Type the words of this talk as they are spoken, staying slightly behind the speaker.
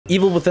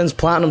Evil Within's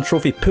Platinum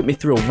Trophy put me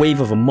through a wave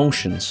of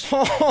emotions.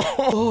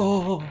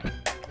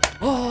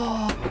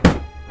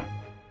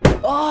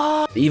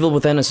 Evil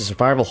Within is a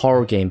survival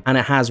horror game, and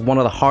it has one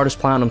of the hardest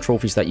Platinum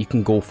trophies that you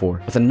can go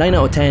for, with a 9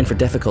 out of 10 for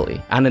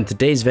difficulty. And in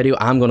today's video,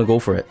 I'm gonna go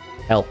for it.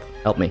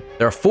 Help me.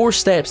 There are 4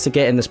 steps to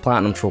get in this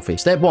Platinum trophy.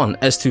 Step 1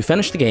 is to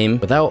finish the game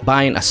without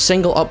buying a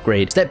single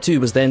upgrade. Step 2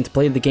 was then to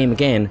play the game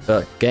again,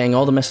 but getting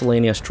all the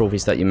miscellaneous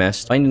trophies that you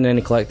missed, finding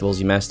any collectibles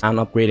you missed, and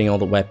upgrading all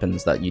the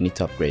weapons that you need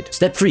to upgrade.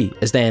 Step 3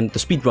 is then the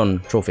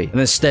speedrun trophy. And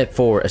then step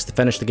 4 is to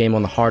finish the game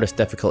on the hardest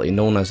difficulty,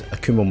 known as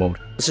Akumo mode.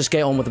 Let's just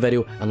get on with the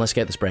video, and let's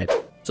get this bread.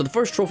 So the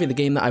first trophy of the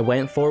game that I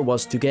went for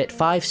was to get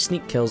 5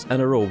 sneak kills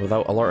in a row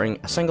without alerting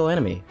a single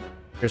enemy.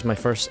 Here's my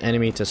first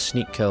enemy to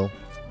sneak kill.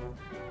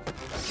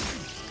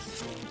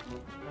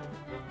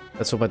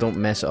 Let's hope I don't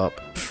mess it up.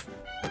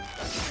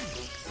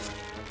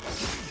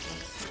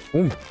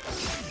 Boom.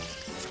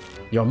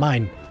 You're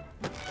mine.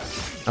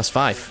 That's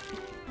 5.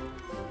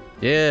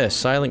 Yeah,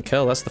 silent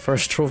kill. That's the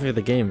first trophy of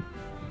the game.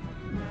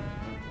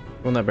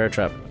 Go in that bear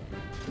trap.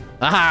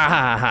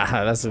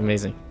 Ah, that's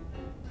amazing.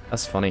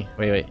 That's funny.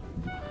 Wait.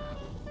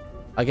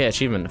 I get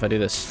achievement if I do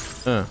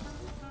this.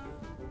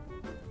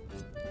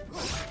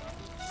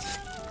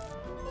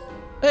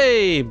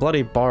 Hey,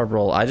 bloody barb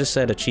roll. I just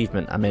said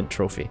achievement. I meant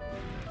trophy.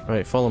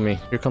 Right, follow me.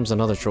 Here comes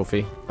another trophy.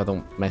 If I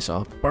don't mess it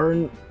up.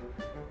 Burn.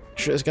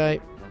 Shoot this guy.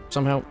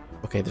 Somehow.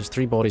 Okay, there's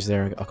 3 bodies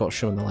there. I got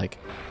shot in the leg.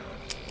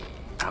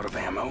 Out of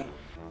ammo.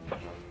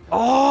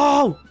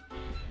 Oh!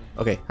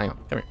 Okay, hang on.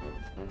 Come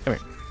here.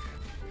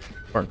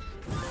 Burn.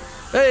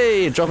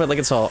 Hey, drop it like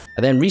it's hot.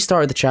 I then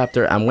restarted the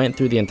chapter and went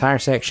through the entire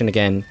section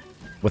again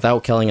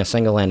without killing a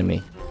single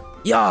enemy.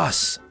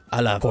 Yes!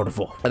 I love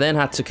Cordovo. I then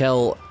had to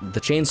kill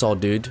the chainsaw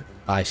dude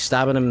by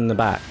stabbing him in the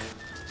back.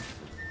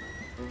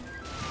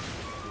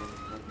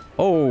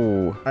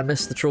 Oh, I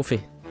missed the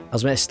trophy. I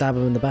was meant to stab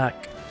him in the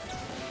back.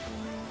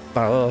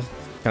 Can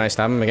I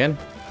stab him again?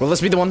 Will this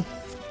be the one?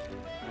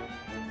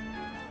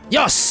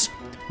 Yes!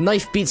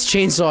 Knife beats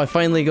chainsaw, I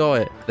finally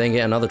got it. Then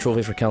get another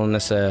trophy for killing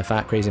this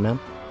fat crazy man.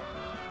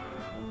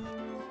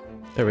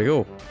 There we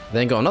go.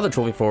 Then got another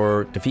trophy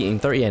for defeating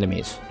 30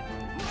 enemies.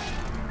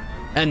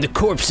 And the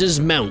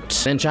corpses mount.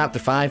 Then chapter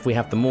 5, we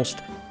have the most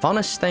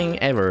funnest thing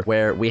ever,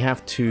 where we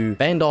have to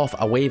fend off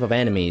a wave of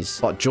enemies,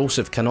 but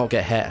Joseph cannot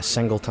get hit a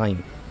single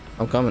time.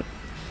 I'm coming.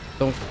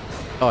 Don't.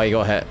 Oh, he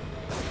got hit.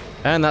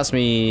 And that's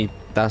me.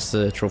 That's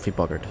the trophy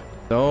buggered.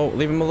 No,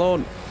 leave him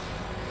alone.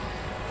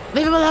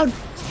 Leave him alone.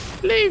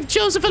 Leave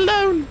Joseph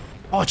alone.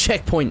 Oh,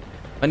 checkpoint.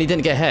 And he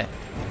didn't get hit.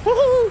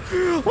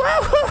 Woohoo!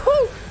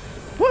 Woohoo!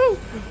 Woo!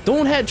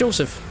 Don't hit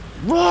Joseph.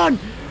 Run!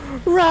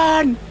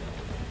 Run!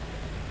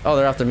 Oh,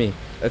 they're after me.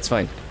 It's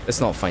fine.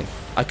 It's not fine.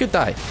 I could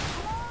die.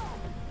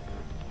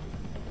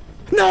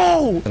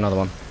 No! Another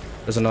one.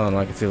 There's another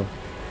one I can feel.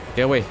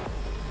 Get away.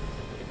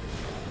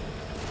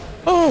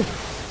 Oh!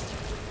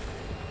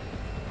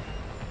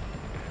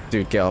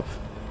 Dude, get up.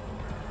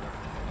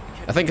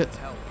 I think it...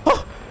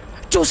 Oh!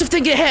 Joseph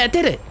didn't get hit,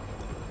 did it?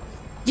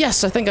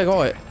 Yes, I think I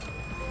got it.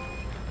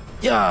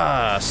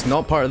 Yes!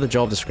 Not part of the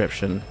job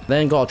description.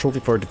 Then got a trophy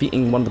for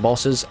defeating one of the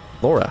bosses,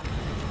 Laura.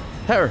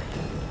 Hit her.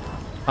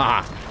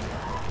 Ah.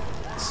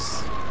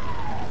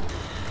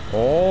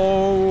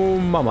 Oh,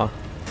 mama.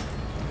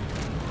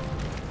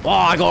 Oh,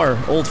 I got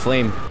her. Old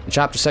flame. In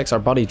chapter 6, our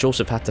buddy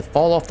Joseph had to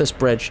fall off this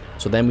bridge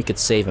so then we could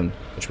save him,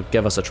 which would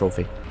give us a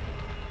trophy.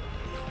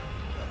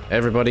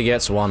 Everybody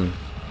gets one.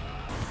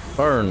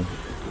 Burn.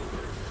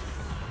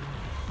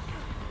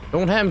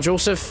 Don't hit him,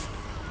 Joseph.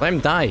 Let him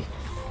die.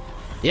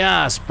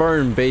 Yes,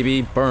 burn,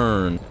 baby,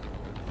 burn.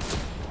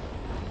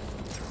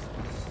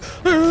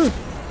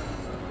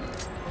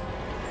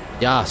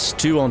 Yes,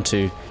 2 on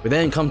 2. We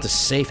then come to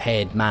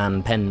Safehead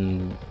Man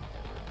Pen.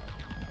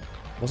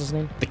 What's his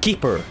name? The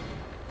Keeper.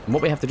 And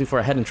what we have to do for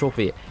a hidden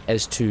trophy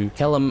is to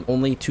kill him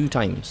only 2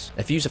 times.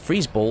 If you use a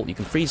freeze bolt, you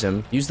can freeze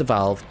him, use the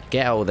valve,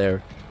 get out of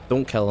there,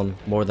 don't kill him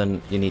more than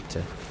you need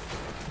to.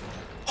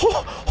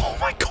 Oh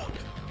my god!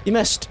 You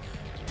missed!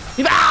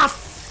 Ah!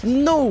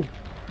 No!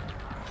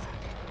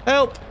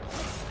 Help!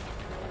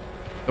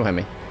 Don't hit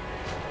me.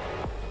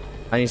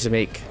 I need to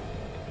make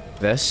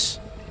this.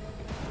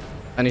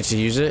 I need to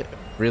use it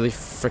really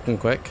freaking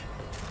quick.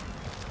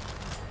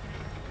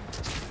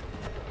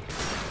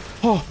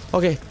 Oh,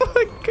 okay. Oh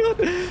my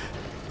god.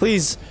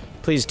 Please.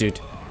 Please, dude.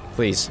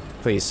 Please.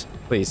 Please.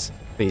 Please.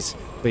 Please.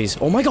 Please.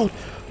 Oh my god.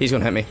 He's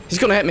gonna hit me. He's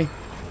gonna hit me.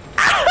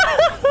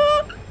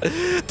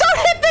 Don't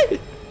hit me!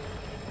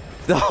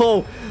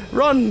 No.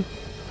 Run.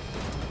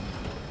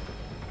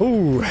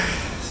 Ooh.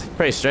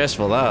 Pretty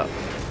stressful, that.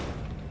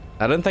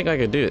 I didn't think I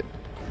could do it.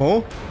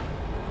 Oh?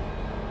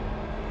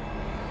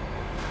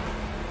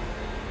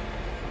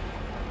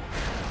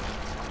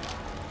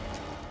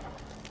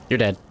 You're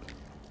dead.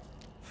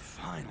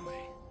 Finally.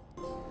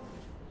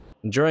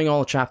 During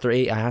all of chapter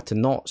 8, I had to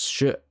not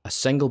shoot a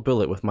single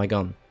bullet with my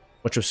gun,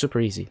 which was super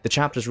easy. The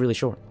chapter's really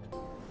short.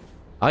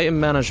 Item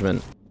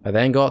management. I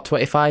then got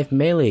 25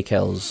 melee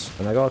kills,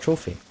 and I got a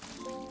trophy.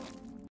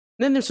 And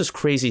then there's this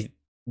crazy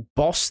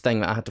boss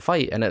thing that I had to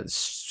fight, and it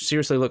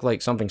seriously looked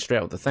like something straight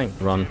out of the thing.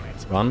 Run,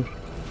 run,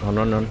 run,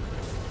 run, run.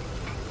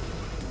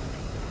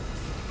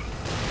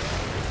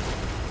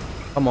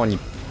 Come on, you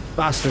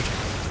bastard.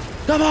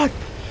 Come on!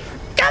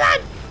 Come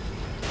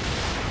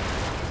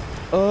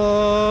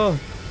on!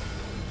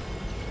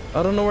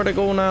 I don't know where to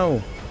go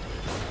now.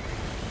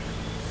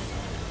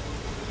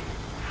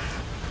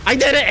 I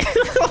did it!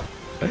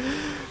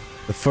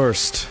 The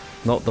first,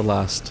 not the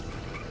last.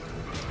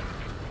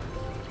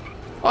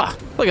 Ah,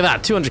 look at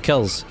that, 200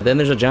 kills. Then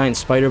there's a giant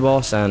spider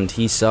boss, and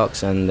he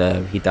sucks,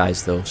 and he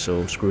dies though,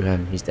 so screw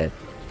him, he's dead.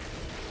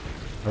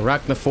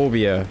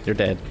 Arachnophobia, you're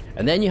dead.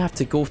 And then you have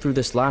to go through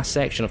this last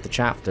section of the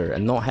chapter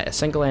and not hit a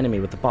single enemy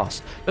with the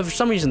boss. But for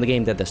some reason the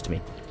game did this to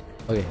me.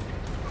 Okay.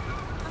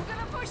 I'm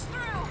gonna push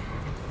through.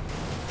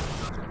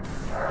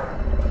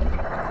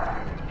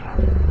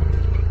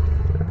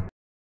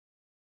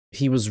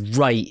 He was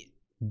right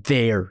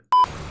there.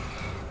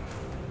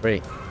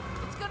 Right.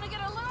 It's gonna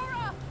get a little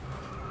rough.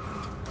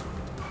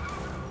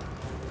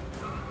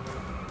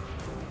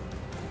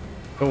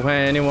 Don't hit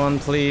anyone,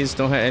 please.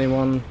 Don't hit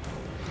anyone.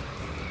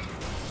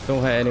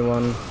 Don't hit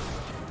anyone.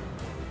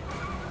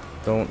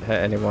 Don't hit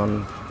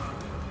anyone.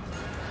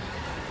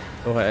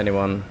 Don't hit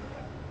anyone.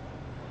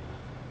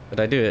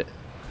 Did I do it?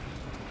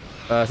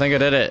 I think I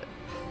did it.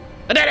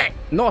 I did it!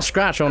 Not a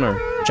scratch on her.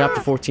 Chapter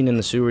 14 in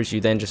the sewers,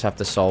 you then just have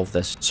to solve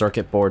this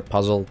circuit board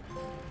puzzle.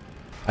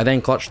 I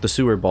then clutched the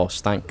sewer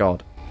boss, thank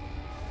God.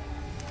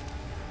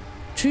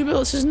 2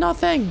 bullets is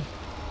nothing!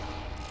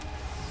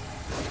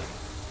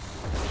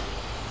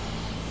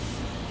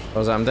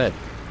 Oh, I'm dead.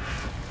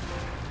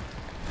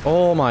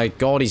 Oh my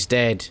God, he's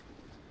dead.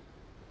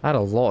 I had a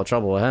lot of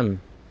trouble with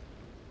him.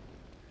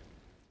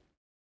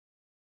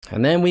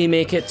 And then we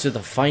make it to the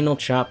final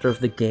chapter of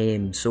the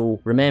game. So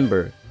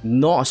remember,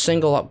 not a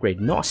single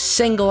upgrade. Not a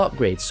single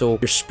upgrade. So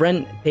your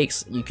sprint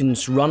takes, you can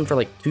run for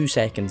like 2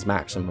 seconds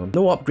maximum.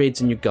 No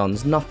upgrades in your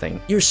guns, nothing.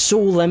 You're so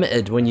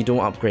limited when you don't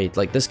upgrade.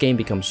 Like, this game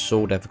becomes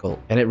so difficult.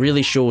 And it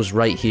really shows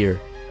right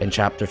here in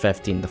chapter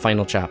 15, the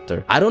final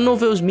chapter. I don't know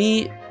if it was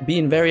me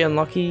being very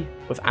unlucky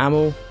with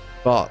ammo,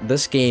 but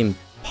this game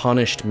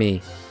punished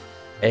me.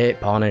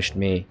 It punished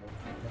me.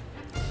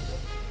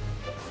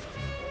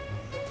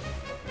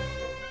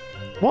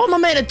 What am I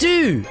meant to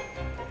do?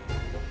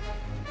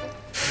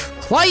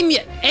 Climb, you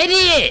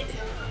idiot!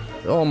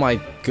 Oh my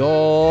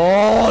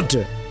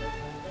God!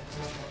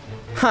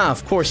 Ha,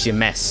 of course you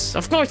miss.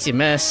 Of course you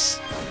miss.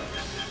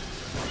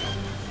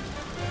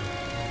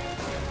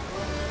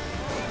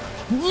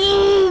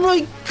 Oh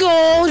my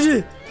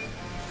God!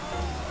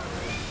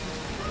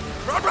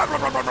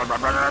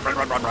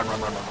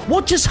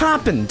 What just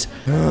happened?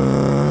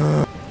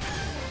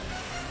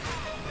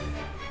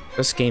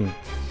 This game.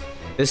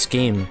 This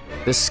game.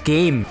 This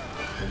game.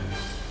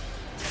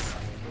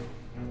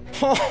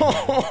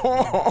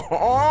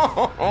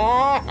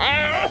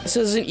 This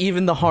isn't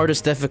even the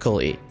hardest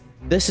difficulty.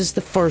 This is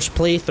the first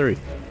playthrough.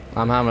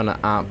 I'm having an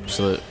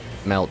absolute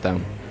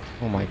meltdown.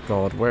 Oh my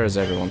God, where is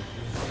everyone?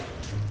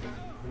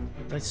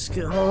 Let's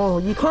go. Oh,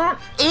 you can't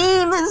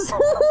aim, it's so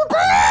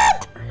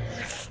bad!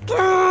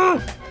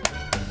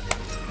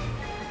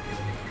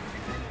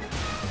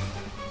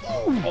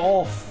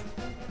 Off.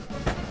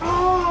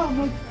 Oh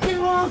my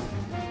God!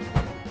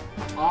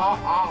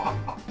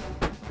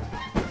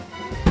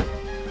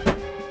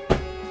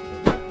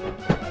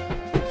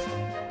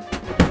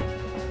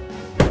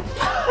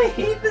 I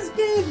hate this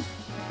game.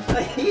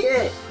 I hate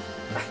it.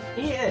 I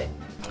hate it.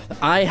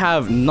 I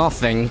have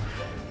nothing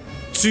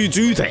to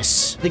do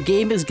this. The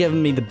game has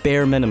given me the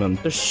bare minimum.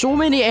 There's so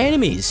many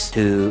enemies.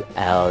 2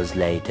 hours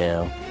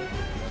later.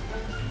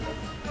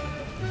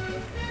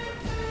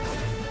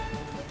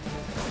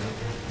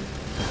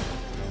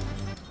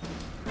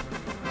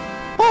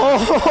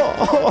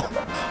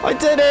 Oh, I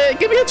did it!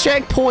 Give me a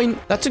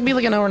checkpoint! That took me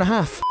like an hour and a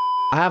half.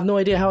 I have no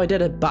idea how I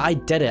did it, but I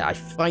did it. I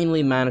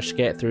finally managed to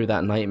get through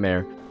that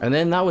nightmare. And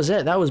then that was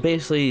it. That was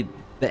basically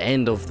the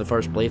end of the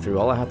first playthrough.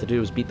 All I had to do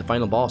was beat the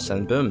final boss,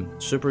 and boom.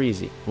 Super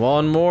easy.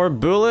 One more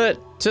bullet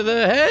to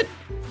the head.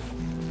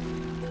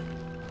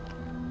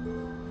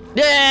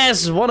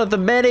 Yes! One of the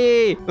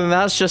many! And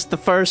that's just the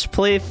first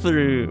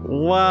playthrough.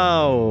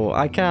 Wow.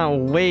 I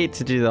can't wait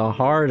to do the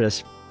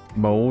hardest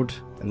mode.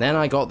 And then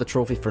I got the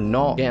trophy for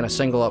not getting a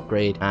single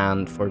upgrade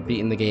and for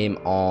beating the game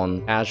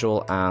on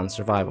casual and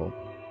survival.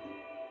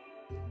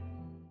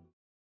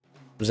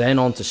 Then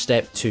on to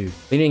step 2,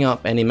 cleaning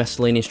up any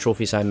miscellaneous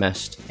trophies I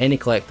missed, any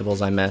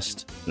collectibles I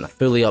missed, and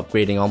fully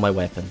upgrading all my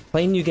weapon.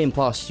 Playing New Game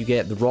Plus, you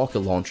get the rocket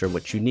launcher,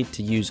 which you need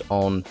to use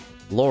on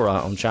Laura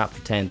on chapter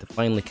 10 to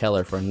finally kill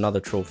her for another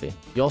trophy.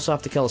 You also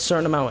have to kill a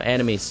certain amount of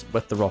enemies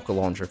with the rocket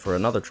launcher for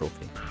another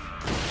trophy.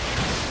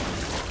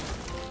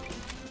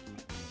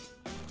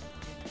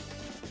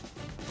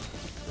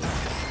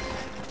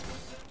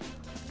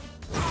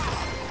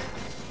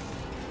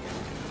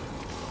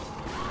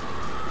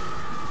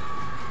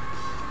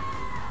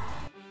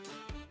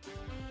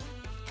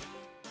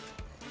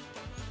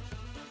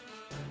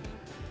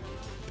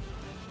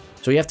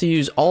 So you have to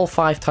use all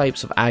 5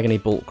 types of agony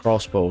bolt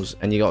crossbows,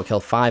 and you gotta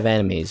kill 5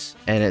 enemies,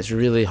 and it's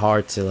really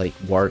hard to like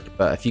work.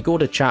 But if you go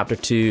to chapter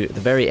 2 at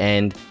the very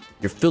end,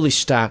 you're fully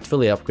stacked,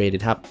 fully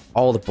upgraded, have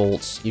all the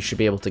bolts, you should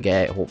be able to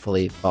get it,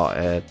 hopefully.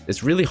 But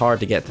it's really hard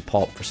to get to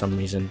pop for some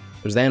reason.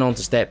 It was then on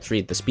to step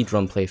 3, the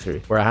speedrun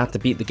playthrough, where I had to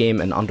beat the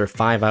game in under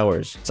 5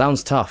 hours.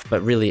 Sounds tough,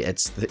 but really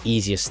it's the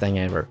easiest thing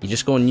ever. You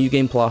just go in New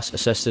Game Plus,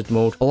 assisted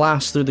mode,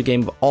 blast through the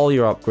game with all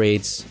your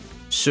upgrades.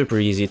 Super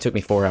easy, it took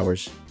me 4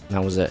 hours. And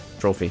that was it,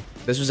 trophy.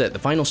 This was it, the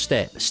final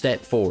step,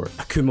 step 4,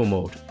 Akuma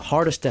mode.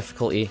 Hardest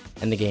difficulty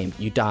in the game,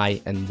 you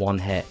die in 1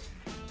 hit.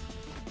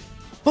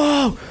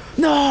 Oh,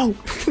 no,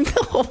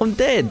 no, I'm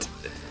dead.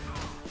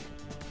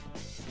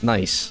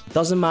 Nice.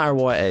 Doesn't matter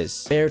what it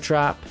is. Bear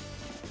trap.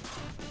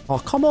 Oh,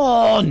 come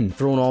on.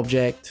 Throw an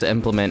object to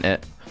implement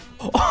it.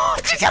 Oh,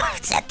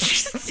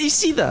 do you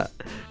see that?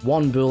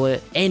 1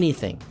 bullet,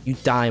 anything. You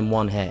die in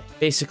 1 hit.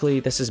 Basically,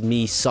 this is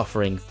me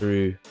suffering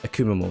through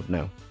Akuma mode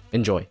now.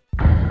 Enjoy.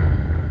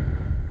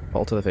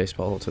 Bottle to the face,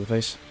 bottle to the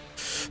face.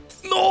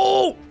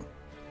 No!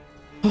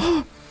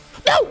 No!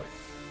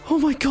 Oh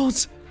my god.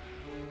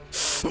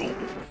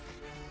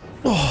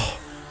 Oh.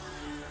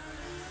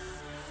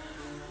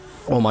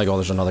 Oh my god,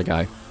 there's another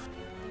guy.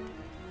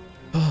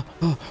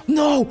 No!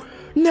 No!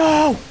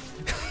 No!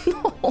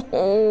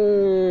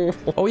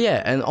 Oh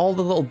yeah, and all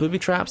the little booby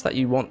traps that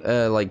you want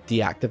like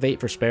deactivate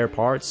for spare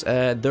parts,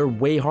 they're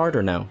way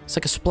harder now. It's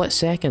like a split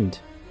second.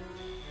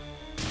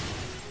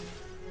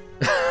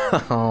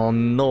 Oh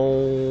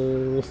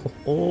no.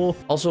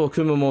 Also,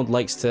 Akuma mode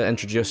likes to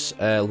introduce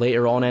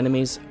later on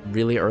enemies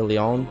really early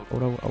on.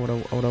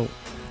 Oh no.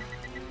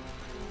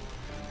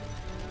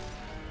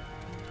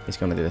 He's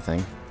gonna do the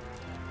thing.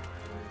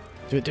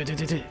 Do it. Get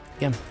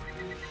him.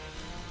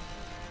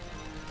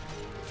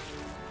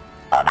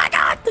 Oh my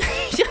god!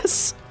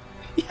 Yes!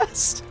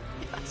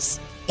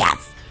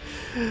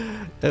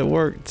 It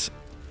worked.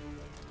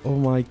 Oh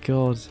my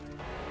god.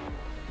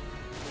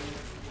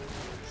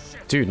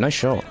 Dude, nice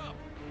shot.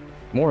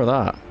 More of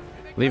that.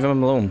 Leave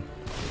him alone.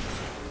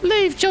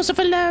 Leave Joseph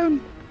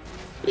alone!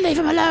 Leave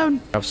him alone!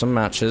 Grab some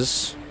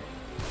matches.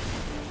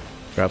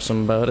 Grab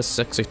somebody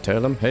sexy,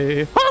 tell him,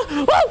 hey.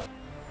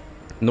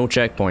 No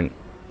checkpoint.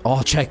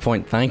 Oh,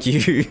 checkpoint, thank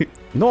you.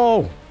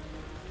 No!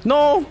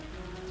 No!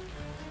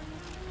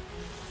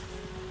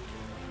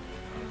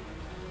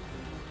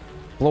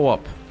 Blow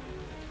up.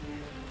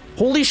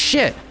 Holy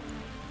shit!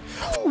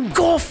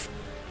 Golf!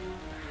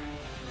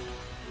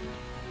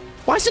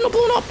 Why is it not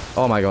blown up?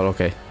 Oh my god,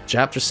 okay.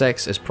 Chapter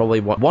 6 is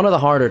probably one of the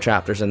harder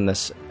chapters in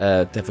this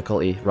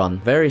difficulty run.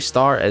 Very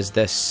start is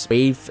this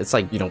wave. It's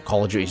like, you know,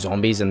 Call of Duty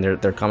zombies and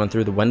they're coming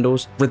through the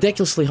windows.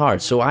 Ridiculously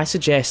hard. So I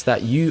suggest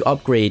that you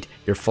upgrade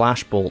your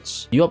flash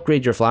bolts. You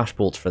upgrade your flash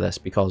bolts for this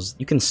because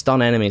you can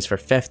stun enemies for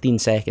 15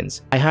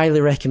 seconds. I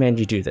highly recommend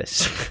you do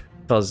this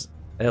because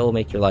it'll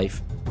make your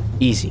life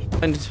easy.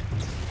 Blind.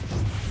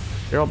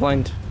 You're all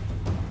blind.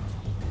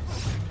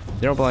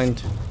 You're all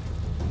blind.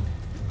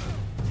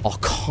 Oh,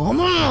 come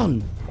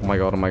on! Oh my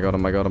god, oh my god, oh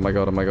my god, oh my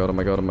god, oh my god, oh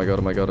my god, oh my god,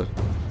 oh my god.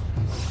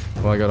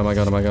 Oh my god, oh my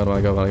god, oh my god, oh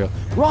my god, oh my god.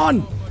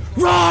 Run!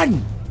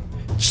 Run!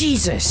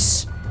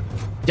 Jesus!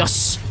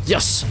 Yes!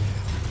 Yes!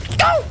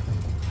 Go!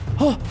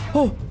 Oh!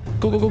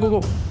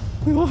 Go!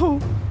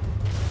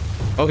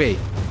 Okay,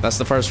 that's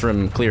the first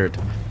room cleared.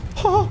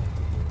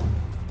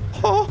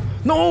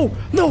 No!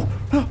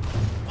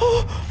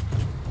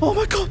 Oh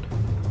my god!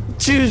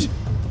 Dude!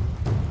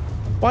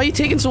 Why are you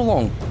taking so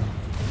long?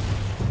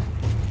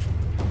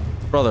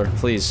 Brother,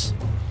 please.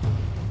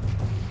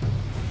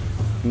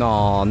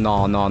 No.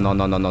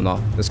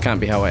 This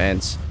can't be how it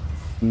ends.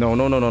 No,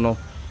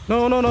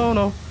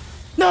 I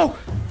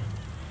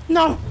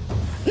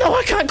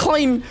can't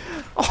climb.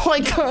 Oh, I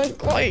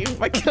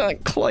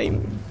can't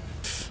climb.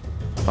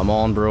 Come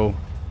on, bro.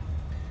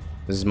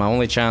 This is my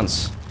only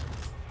chance.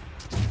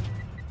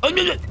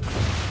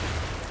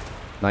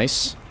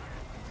 Nice.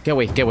 Get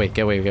away.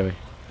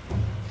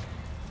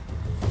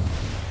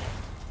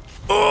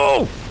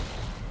 Oh!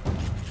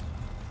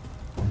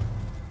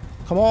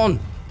 Come on.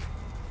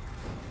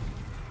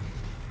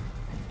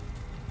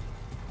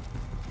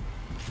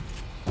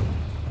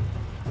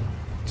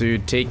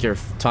 Dude, take your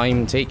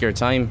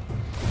time.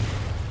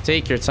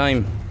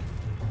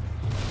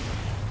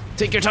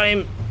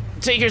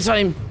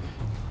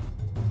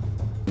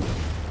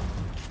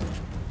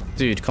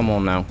 Dude, come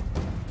on now.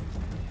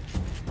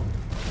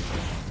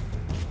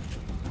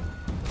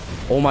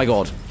 Oh my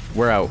god.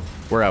 We're out.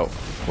 We're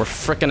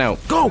freaking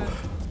out. Go!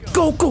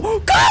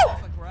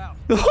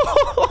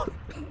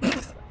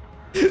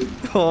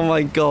 Oh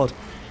my god.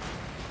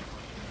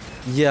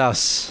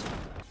 Yes.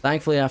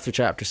 Thankfully, after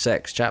chapter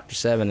 6, chapter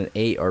 7 and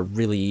 8 are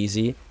really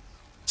easy.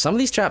 Some of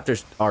these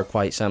chapters are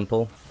quite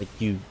simple. Like,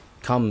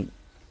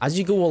 as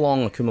you go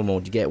along Akuma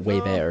mode, you get way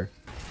better.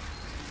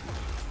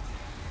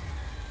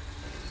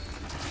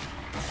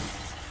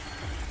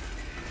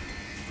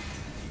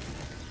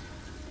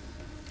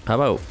 How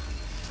about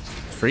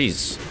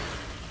freeze?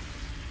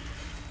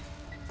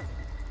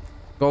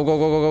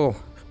 Go.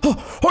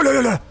 Oh,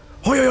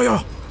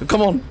 yeah.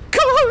 Come on.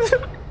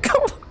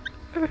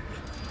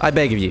 I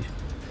beg of you.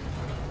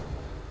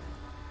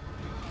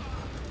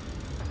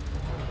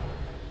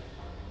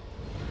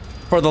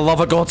 For the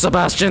love of God,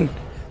 Sebastian!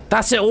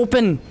 That's it,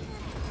 open!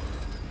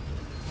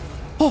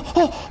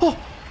 Oh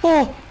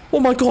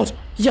my God!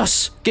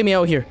 Yes! Get me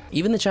out of here!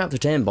 Even the chapter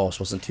 10 boss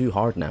wasn't too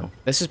hard now.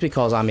 This is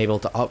because I'm able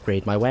to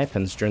upgrade my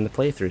weapons during the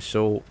playthrough,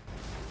 so...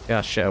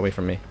 Yeah, shit away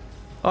from me.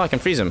 Oh, I can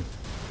freeze him.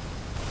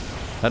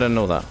 I didn't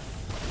know that.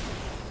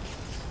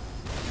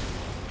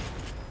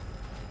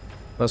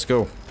 Let's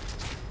go.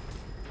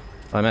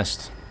 I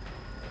missed.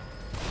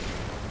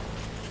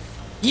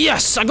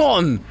 Yes! I got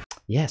him!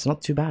 Yeah, it's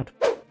not too bad.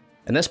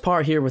 And this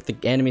part here with the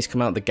enemies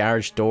come out the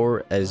garage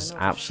door is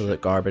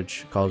absolute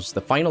garbage, because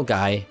the final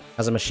guy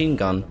has a machine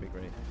gun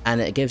and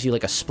it gives you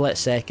like a split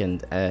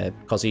second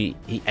because he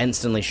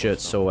instantly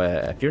shoots, so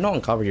if you're not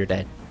on cover you're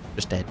dead.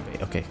 Just dead.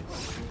 Wait, okay.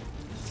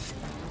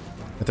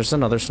 If there's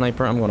another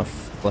sniper, I'm gonna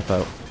flip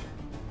out.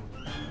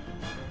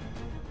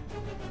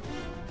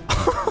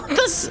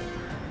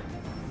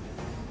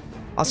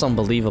 That's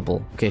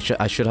unbelievable. Okay,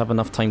 I should have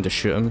enough time to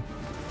shoot him.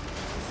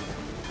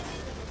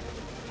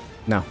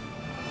 No.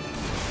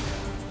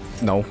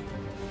 No.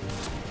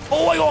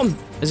 Oh, I got him!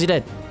 Is he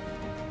dead?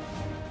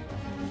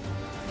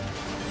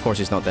 Of course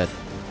he's not dead.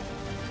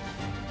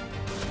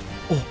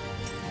 Oh,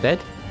 dead?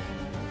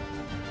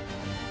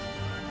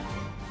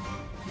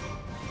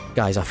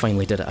 Guys, I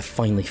finally did it. I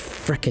finally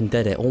freaking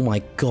did it. Oh my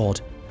God.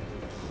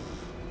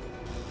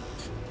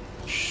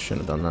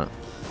 Shouldn't have done that.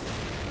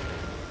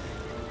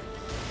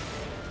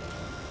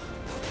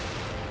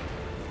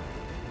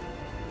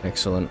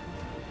 Excellent.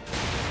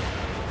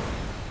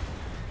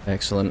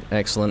 Excellent,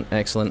 excellent,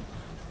 excellent.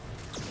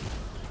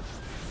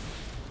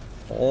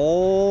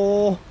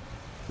 Oh,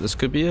 this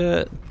could be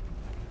it.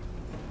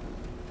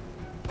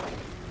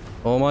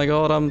 Oh my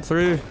God, I'm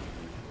through.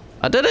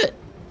 I did it!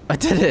 I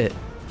did it!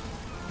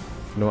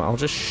 You know what, I'll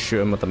just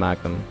shoot him with the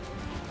Magnum.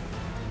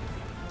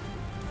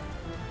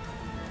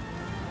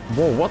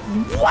 Whoa,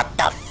 what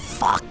the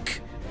fuck?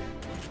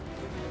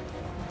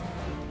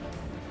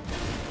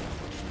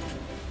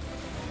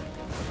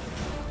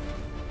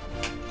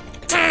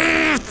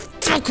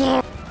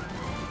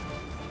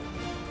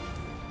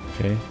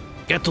 Okay.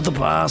 Get to the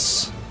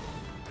bus!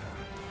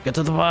 Get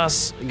to the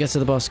bus! Get to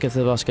the bus, get to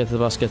the bus, get to the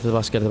bus, get to the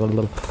bus, get to the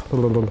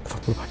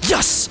bus.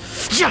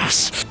 Yes!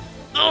 Yes!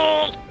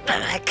 Oh,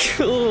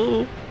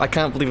 cool. I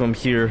can't believe I'm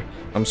here.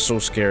 I'm so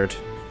scared.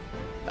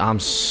 I'm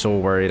so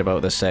worried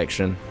about this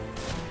section.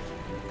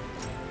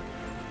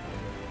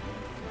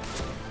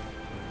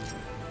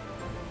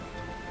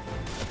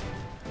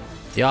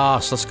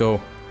 Yes, let's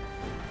go.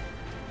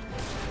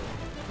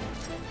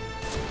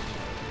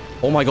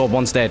 Oh my God,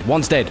 one's dead.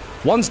 One's dead.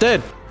 One's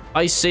dead.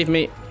 Ice, save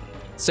me.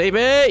 Save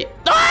me.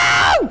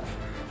 No!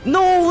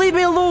 No, leave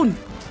me alone.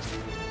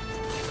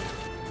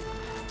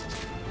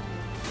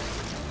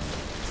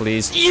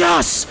 Please.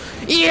 Yes!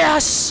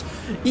 Yes!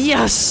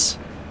 Yes!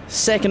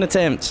 Second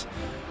attempt.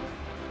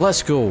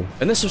 Let's go.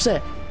 And this was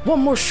it. One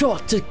more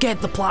shot to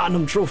get the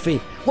platinum trophy.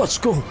 Let's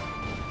go.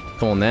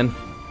 Come on then.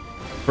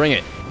 Bring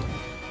it.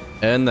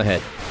 In the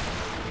head.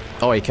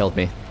 Oh, he killed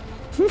me.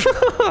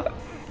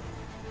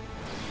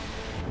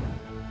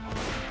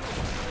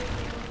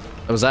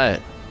 Was that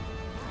it?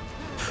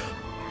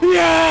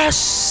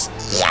 Yes!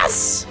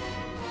 Yes!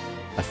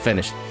 I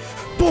finished.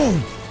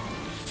 Boom!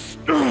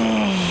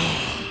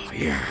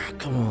 Yeah,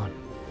 come on.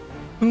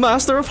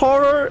 Master of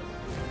Horror!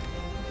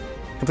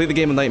 Complete the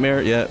game in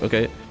Nightmare? Yeah,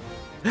 okay.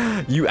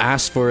 You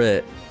asked for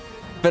it.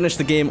 Finish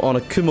the game on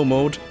Akuma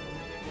mode.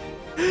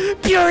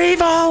 Pure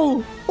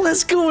Evil!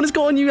 Let's go, and it's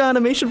got a new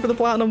animation for the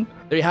platinum.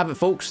 There you have it,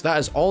 folks. That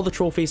is all the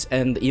trophies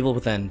in The Evil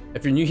Within.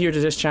 If you're new here to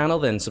this channel,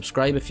 then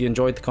subscribe if you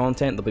enjoyed the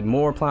content. There'll be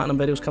more platinum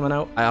videos coming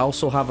out. I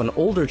also have an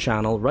older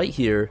channel right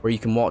here where you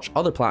can watch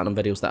other platinum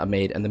videos that I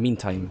made in the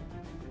meantime.